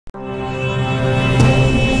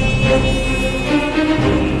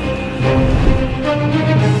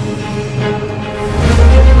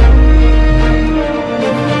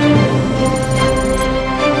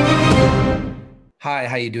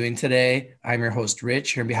you doing today? I'm your host,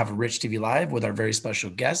 Rich, here on behalf of Rich TV Live with our very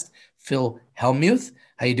special guest, Phil Hellmuth.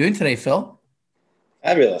 How you doing today, Phil?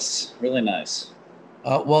 Fabulous. Really nice.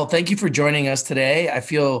 Well, thank you for joining us today. I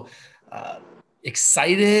feel uh,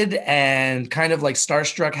 excited and kind of like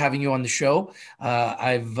starstruck having you on the show.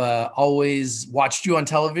 I've always watched you on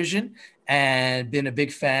television and been a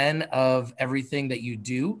big fan of everything that you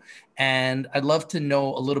do. And I'd love to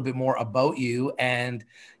know a little bit more about you. And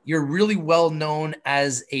you're really well known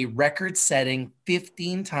as a record-setting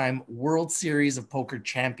 15-time World Series of Poker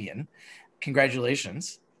champion.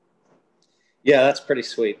 Congratulations. Yeah, that's pretty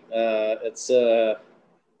sweet. As one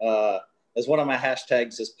of my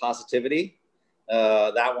hashtags is positivity.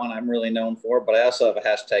 That one I'm really known for, but I also have a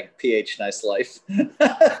hashtag PH Nice Life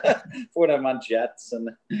for when I'm on jets and,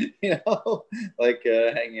 hanging out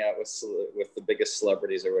with the biggest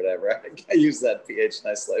celebrities or whatever. I use that PH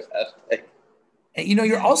Nice Life hashtag. And,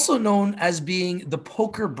 you're also known as being the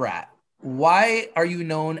poker brat. Why are you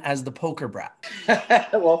known as the poker brat?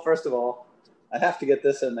 Well, first of all, I have to get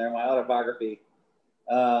this in there, my autobiography,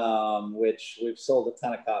 which we've sold a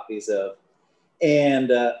ton of copies of.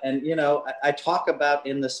 And I talk about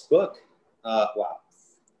in this book, wow,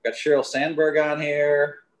 got Sheryl Sandberg on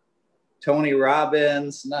here, Tony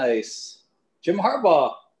Robbins, nice, Jim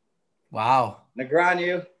Harbaugh. Wow.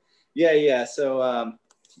 Negreanu. Yeah. So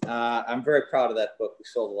I'm very proud of that book. We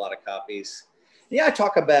sold a lot of copies. Yeah, you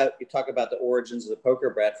talk about the origins of the poker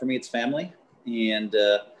brat. For me, it's family. And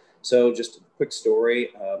so just a quick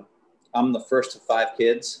story. I'm the first of 5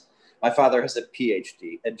 kids. My father has a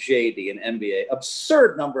PhD, a JD, an MBA,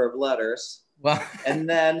 absurd number of letters. Wow. And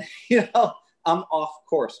then, I'm off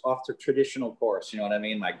the traditional course. You know what I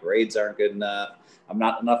mean? My grades aren't good enough. I'm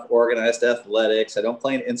not enough organized athletics. I don't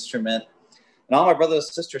play an instrument. And all my brothers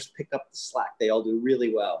and sisters pick up the slack. They all do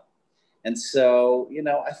really well. And so,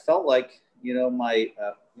 I felt like, really,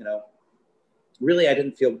 I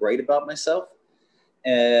didn't feel great about myself.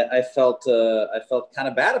 I felt kind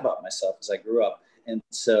of bad about myself as I grew up. And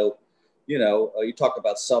so, you talk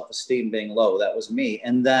about self-esteem being low. That was me.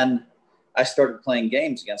 And then I started playing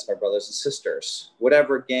games against my brothers and sisters.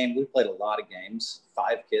 Whatever game, we played a lot of games,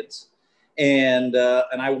 5 kids. And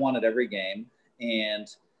I won at every game. And,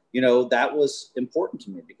 that was important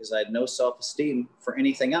to me because I had no self-esteem for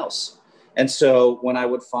anything else. And so when I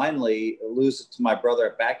would finally lose it to my brother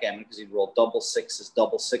at backgammon because he'd roll double sixes, I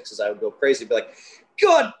would go crazy, be like,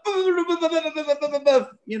 God,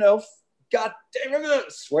 God damn it,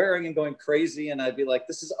 swearing and going crazy. And I'd be like,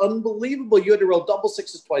 this is unbelievable. You had to roll double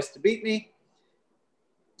sixes twice to beat me.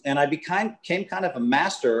 And I became kind of a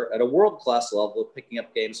master at a world-class level of picking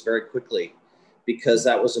up games very quickly because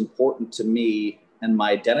that was important to me and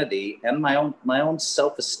my identity and my own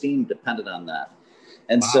self-esteem depended on that.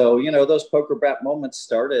 And wow. So, those poker brat moments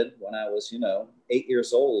started when I was, 8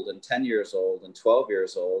 years old and 10 years old and 12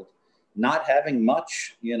 years old, not having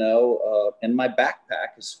much, in my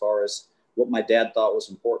backpack as far as what my dad thought was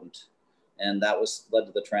important. And that led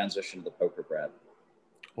to the transition to the poker brat.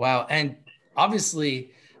 Wow. And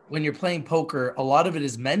obviously, when you're playing poker, a lot of it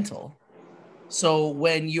is mental. So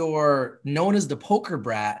when you're known as the poker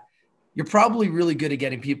brat, you're probably really good at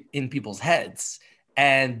getting in people's heads.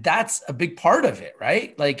 And that's a big part of it,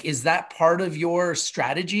 right? Like, is that part of your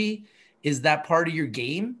strategy? Is that part of your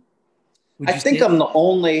game? I think I'm the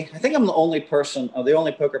only person, or the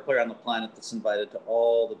only poker player on the planet that's invited to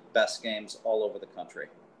all the best games all over the country.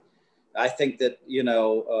 I think that,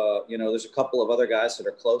 there's a couple of other guys that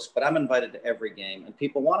are close, but I'm invited to every game and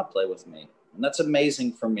people want to play with me. And that's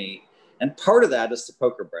amazing for me. And part of that is the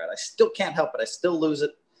poker brat. I still can't help it. I still lose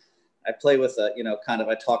it. I play with I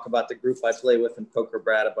talk about the group I play with in Poker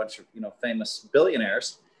Brat, a bunch of, famous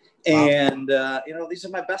billionaires. Wow. And, these are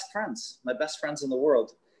my best friends in the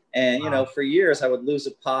world. And, wow. For years I would lose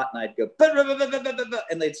a pot and I'd go,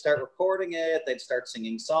 and they'd start recording it. They'd start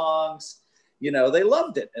singing songs, they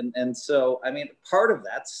loved it. And so, part of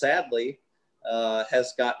that sadly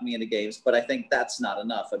has got me into games, but I think that's not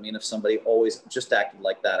enough. If somebody always just acted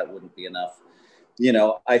like that, it wouldn't be enough.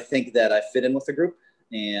 I think that I fit in with the group.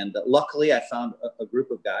 And luckily, I found a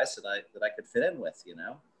group of guys that I could fit in with,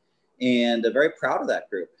 and I'm very proud of that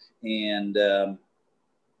group. And, and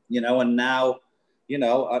now,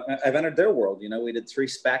 I've entered their world. We did 3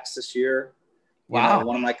 SPACs this year. Wow.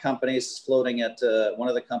 One of my companies is floating at one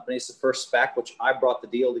of the companies, the first SPAC, which I brought the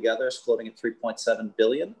deal together, is floating at $3.7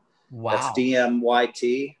 billion. Wow. That's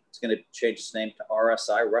DMYT. It's going to change its name to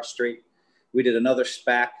RSI, Rush Street. We did another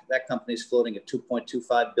SPAC. That company's floating at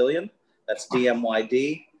 $2.25 billion. That's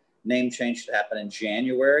DMYD. Name change should happen in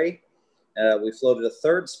January. We floated a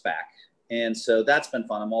 3rd SPAC. And so that's been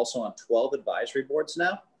fun. I'm also on 12 advisory boards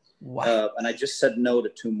now. Wow. And I just said no to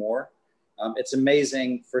 2 more. It's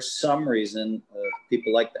amazing. For some reason,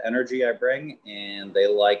 people like the energy I bring, and they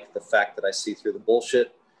like the fact that I see through the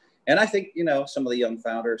bullshit. And I think, you know, some of the young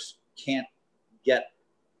founders can't get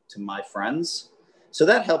to my friends. So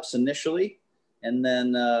that helps initially. And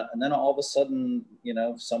then all of a sudden, you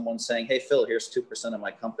know, someone saying, hey, Phil, here's 2% of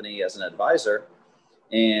my company as an advisor.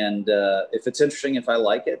 And if it's interesting, if I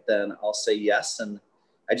like it, then I'll say yes. And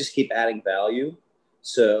I just keep adding value.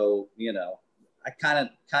 So, you know, I kind of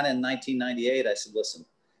in 1998, I said, listen,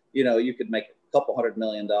 you know, you could make a couple $100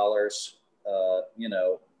 million, you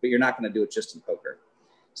know, but you're not going to do it just in poker.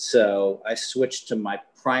 So I switched to my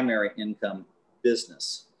primary income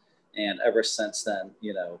business. And ever since then,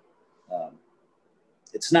 you know,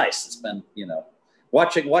 it's nice. It's been, you know,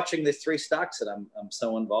 watching the 3 stocks that I'm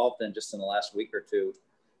so involved in just in the last week or two,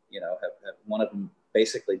 you know, have one of them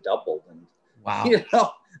basically doubled. And, Wow. you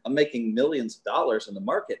know, I'm making millions of dollars in the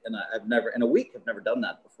market, and I've never, in a week, I've never done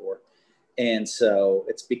that before. And so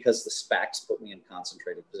it's because the SPACs put me in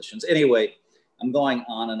concentrated positions. Anyway, I'm going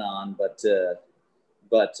on and on, but I'm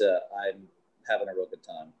having a real good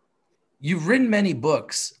time. You've written many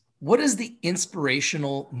books. What is the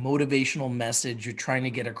inspirational, motivational message you're trying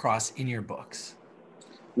to get across in your books?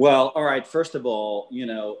 Well, all right. First of all, you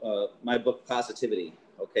know, my book, Positivity.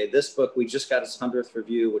 Okay, this book, we just got its 100th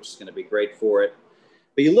review, which is going to be great for it.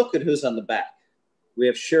 But you look at who's on the back. We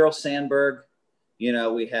have Sheryl Sandberg, you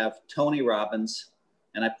know, we have Tony Robbins,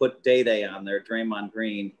 and I put Day on there, Draymond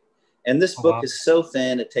Green. And this book is so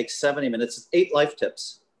thin, it takes 70 minutes. It's 8 life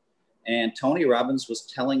tips. And Tony Robbins was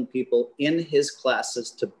telling people in his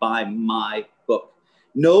classes to buy my book.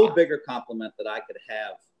 No bigger compliment that I could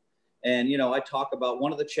have. And, you know, I talk about,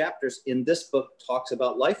 one of the chapters in this book talks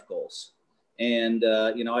about life goals. And,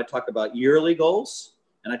 you know, I talk about yearly goals,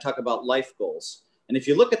 and I talk about life goals. And if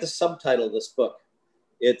you look at the subtitle of this book,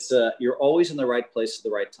 it's you're always in the right place at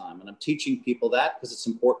the right time. And I'm teaching people that because it's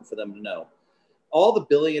important for them to know. All the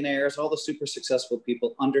billionaires, all the super successful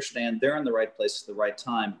people understand they're in the right place at the right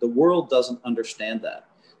time. The world doesn't understand that.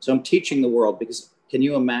 So I'm teaching the world, because can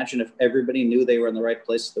you imagine if everybody knew they were in the right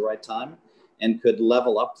place at the right time and could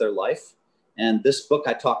level up their life? And this book,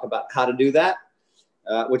 I talk about how to do that,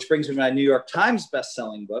 which brings me to my New York Times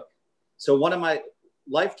best-selling book. So one of my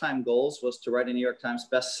lifetime goals was to write a New York Times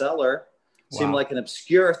bestseller. Seemed like an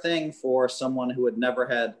obscure thing for someone who had never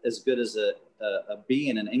had as good as a B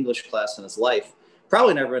in an English class in his life.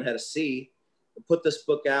 Probably never had a C. I put this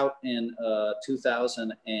book out in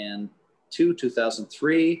 2002,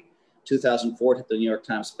 2003, 2004, hit the New York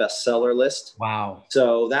Times bestseller list. Wow.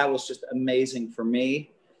 So that was just amazing for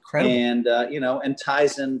me. Incredible. And, you know, and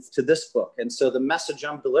ties into this book. And so the message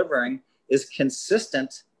I'm delivering is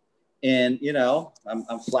consistent in, you know,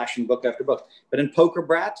 I'm flashing book after book. But in Poker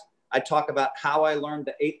Brat, I talk about how I learned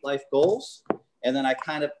the 8 life goals. And then I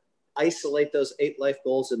kind of isolate those 8 life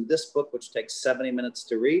goals in this book, which takes 70 minutes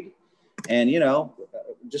to read. And, you know,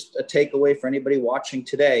 just a takeaway for anybody watching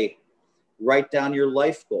today, write down your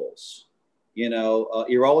life goals. You know,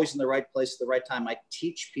 you're always in the right place at the right time. I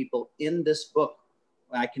teach people in this book.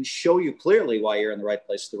 I can show you clearly why you're in the right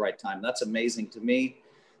place at the right time. That's amazing to me.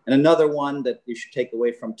 And another one that you should take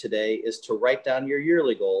away from today is to write down your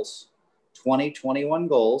yearly goals, 20, 21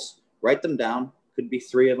 goals, write them down. Could be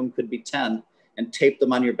 3 of them, could be 10, and tape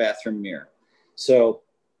them on your bathroom mirror. So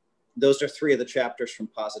those are 3 of the chapters from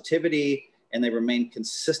Positivity, and they remain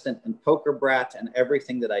consistent in Poker Brat and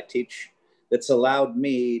everything that I teach. That's allowed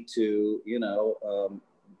me to, you know,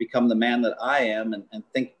 become the man that I am and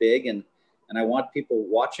think big. And I want people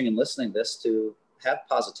watching and listening to this to have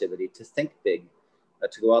positivity, to think big,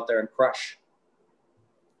 to go out there and crush.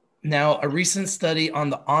 Now, a recent study on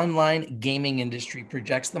the online gaming industry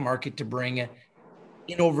projects the market to bring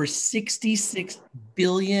in over 66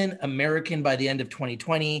 billion American by the end of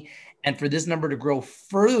 2020, and for this number to grow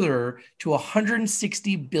further to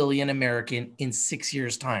 160 billion American in 6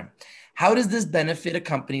 years' time. How does this benefit a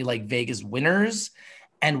company like VegasWINNERS,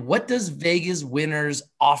 and what does VegasWINNERS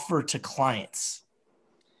offer to clients?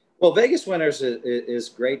 Well, VegasWINNERS is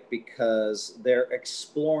great because they're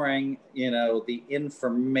exploring, you know, the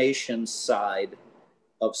information side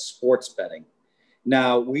of sports betting.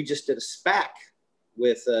 Now, we just did a SPAC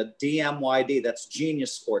with DMYD, that's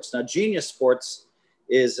Genius Sports. Now, Genius Sports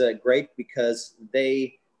is great because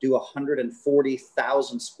they do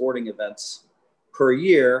 140,000 sporting events per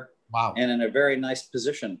year. Wow. And in a very nice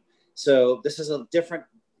position. So this is a different,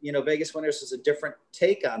 you know, VegasWINNERS is a different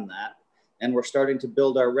take on that. And we're starting to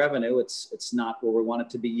build our revenue. It's not where we want it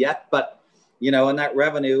to be yet, but, you know, and that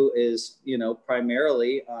revenue is, you know,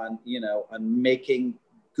 primarily on, you know, on making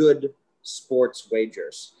good sports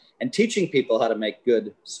wagers. and teaching people how to make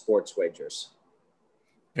good sports wagers.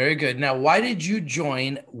 Very good. Now, why did you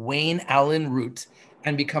join Allyn Root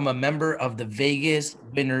and become a member of the Vegas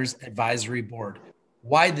Winners Advisory Board?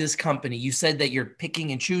 Why this company? You said that you're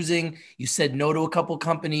picking and choosing. You said no to a couple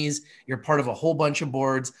companies. You're part of a whole bunch of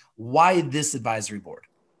boards. Why this advisory board?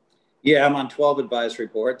 Yeah, I'm on 12 advisory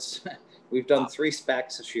boards. We've done 3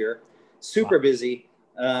 SPACs this year. Super busy.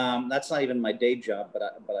 That's not even my day job, but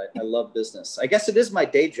I love business. I guess it is my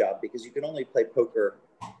day job because you can only play poker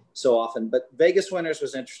so often. But Vegas Winners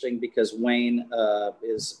was interesting because Wayne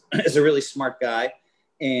is a really smart guy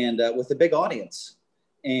and with a big audience.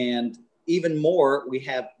 And even more, we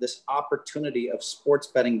have this opportunity of sports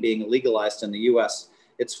betting being legalized in the US.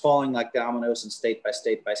 It's falling like dominoes in state by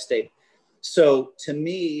state by state. So to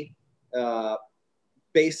me,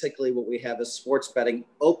 basically what we have is sports betting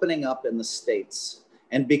opening up in the States.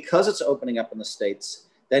 And because it's opening up in the States,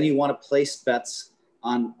 then you want to place bets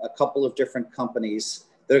on a couple of different companies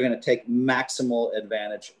that are going to take maximal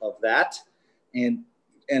advantage of that.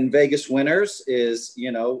 And Vegas Winners is,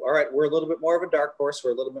 you know, all right, we're a little bit more of a dark horse.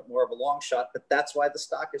 We're a little bit more of a long shot, but that's why the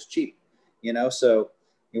stock is cheap, you know, so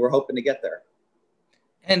we're hoping to get there.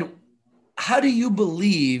 And how do you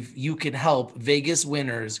believe you can help Vegas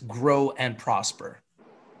Winners grow and prosper?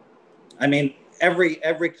 I mean, every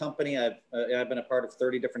company I've been a part of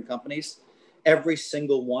 30 different companies. Every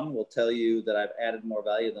single one will tell you that I've added more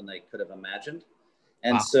value than they could have imagined.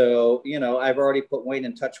 And wow. So, you know, I've already put Wayne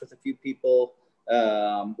in touch with a few people,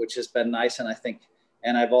 which has been nice. And I think,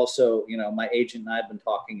 and I've also, you know, my agent and I have been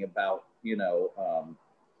talking about, you know,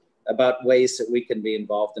 about ways that we can be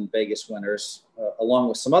involved in Vegas Winners, along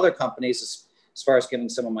with some other companies as far as getting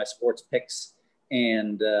some of my sports picks.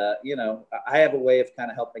 And, you know, I have a way of kind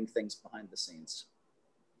of helping things behind the scenes.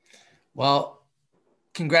 Well,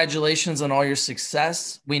 congratulations on all your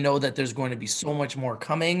success. We know that there's going to be so much more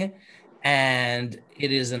coming, and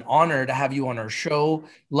it is an honor to have you on our show.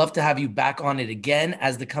 Love to have you back on it again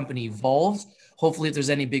as the company evolves. Hopefully, if there's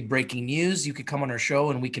any big breaking news, you could come on our show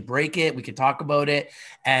and we could break it. We could talk about it.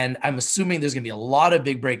 And I'm assuming there's going to be a lot of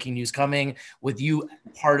big breaking news coming with you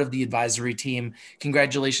part of the advisory team.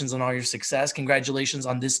 Congratulations on all your success. Congratulations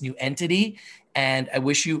on this new entity. And I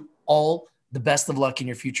wish you all the best of luck in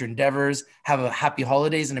your future endeavors. Have a happy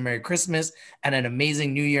holidays and a Merry Christmas and an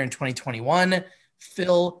amazing new year in 2021.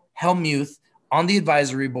 Phil Hellmuth on the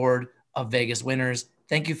advisory board of Vegas Winners.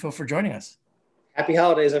 Thank you, Phil, for joining us. Happy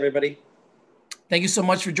holidays, everybody. Thank you so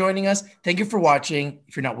much for joining us. Thank you for watching.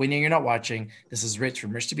 If you're not winning, you're not watching. This is Rich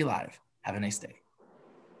from RICHTVLIVE. Have a nice day.